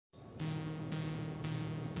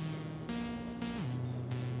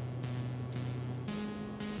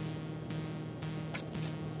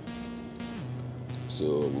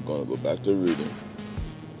So we're gonna go back to reading.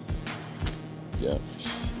 Yeah,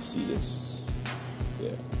 you see this?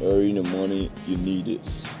 Yeah, early in the morning, you need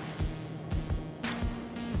this.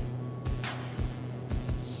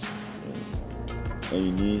 And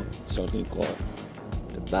you need something called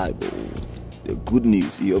the Bible, the good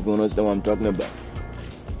news. You understand what I'm talking about?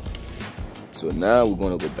 So now we're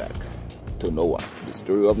gonna go back to Noah, the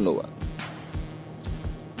story of Noah.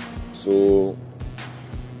 So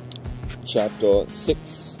chapter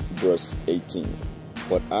 6, verse 18.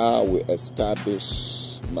 But I will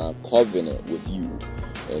establish my covenant with you,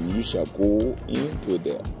 and you shall go into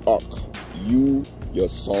the ark, you, your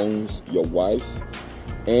sons, your wife,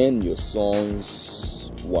 and your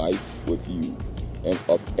son's wife with you, and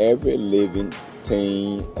of every living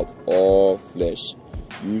thing of all flesh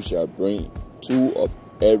you shall bring 2 of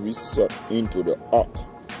every sort into the ark,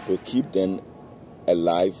 to keep them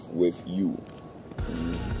alive with you.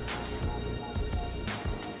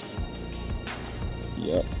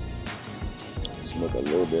 Yep. Smoke a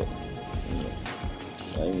little bit.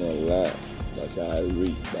 I ain't gonna lie. That's how I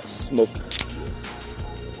read. But smoking.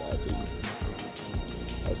 Yes.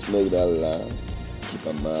 I smoke that line. Keep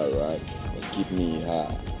my mind right. And keep me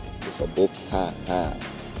high. It's a both high.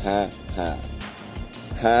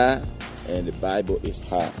 High and the Bible is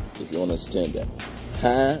high. If you understand that.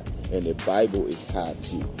 High and the Bible is high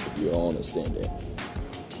too. If you understand that.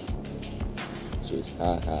 So it's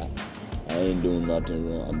high. I ain't doing nothing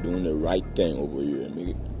wrong. I'm doing the right thing over here,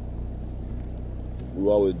 nigga. We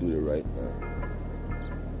always do the right thing.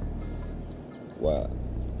 Why?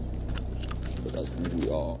 Because that's who we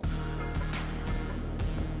are.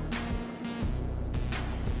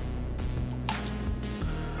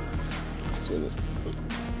 So,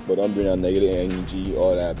 but don't bring that negative energy,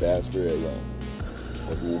 all that bad spirit around.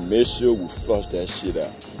 Because we'll make sure we flush that shit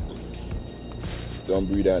out. Don't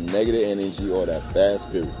bring that negative energy or that bad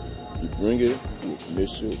spirit. You bring it, you make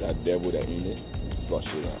sure that devil that in it, flush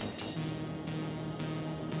it out.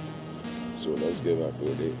 So let's get back to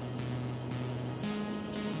it.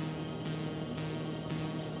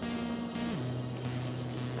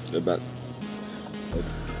 Get back. Okay.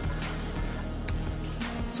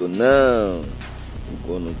 So now we're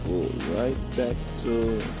gonna go right back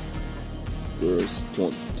to verse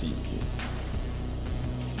 20.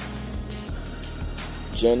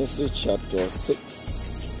 Genesis chapter 6.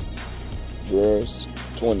 Verse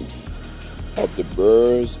 20. Of the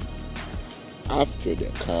birds after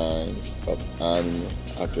their kinds, of animals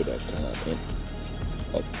after their kind, and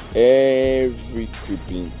of every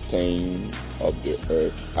creeping thing of the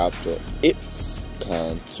earth after its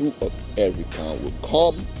kind, 2 of every kind will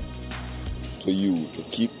come to you to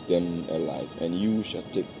keep them alive, and you shall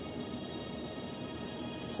take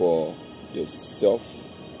for yourself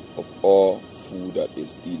of all food that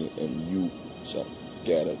is eaten, and you shall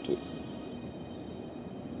gather to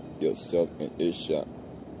yourself, and it shall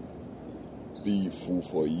be food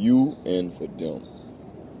for you and for them.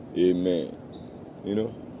 Amen. You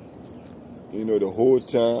know, the whole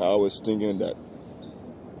time I was thinking that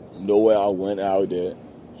nowhere I went out there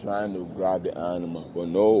trying to grab the animal, but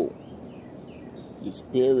no, the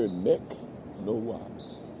Spirit make Noah,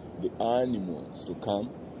 the animals, to come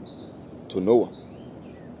to Noah.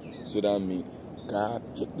 So that means God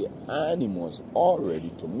picked the animals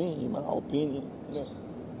already. To me, in my opinion,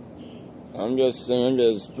 I'm just saying, I'm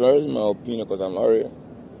just expressing my opinion because I'm already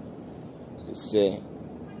say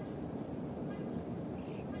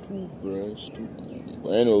 2 birds, 2 animals. But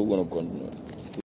anyway, we're gonna continue.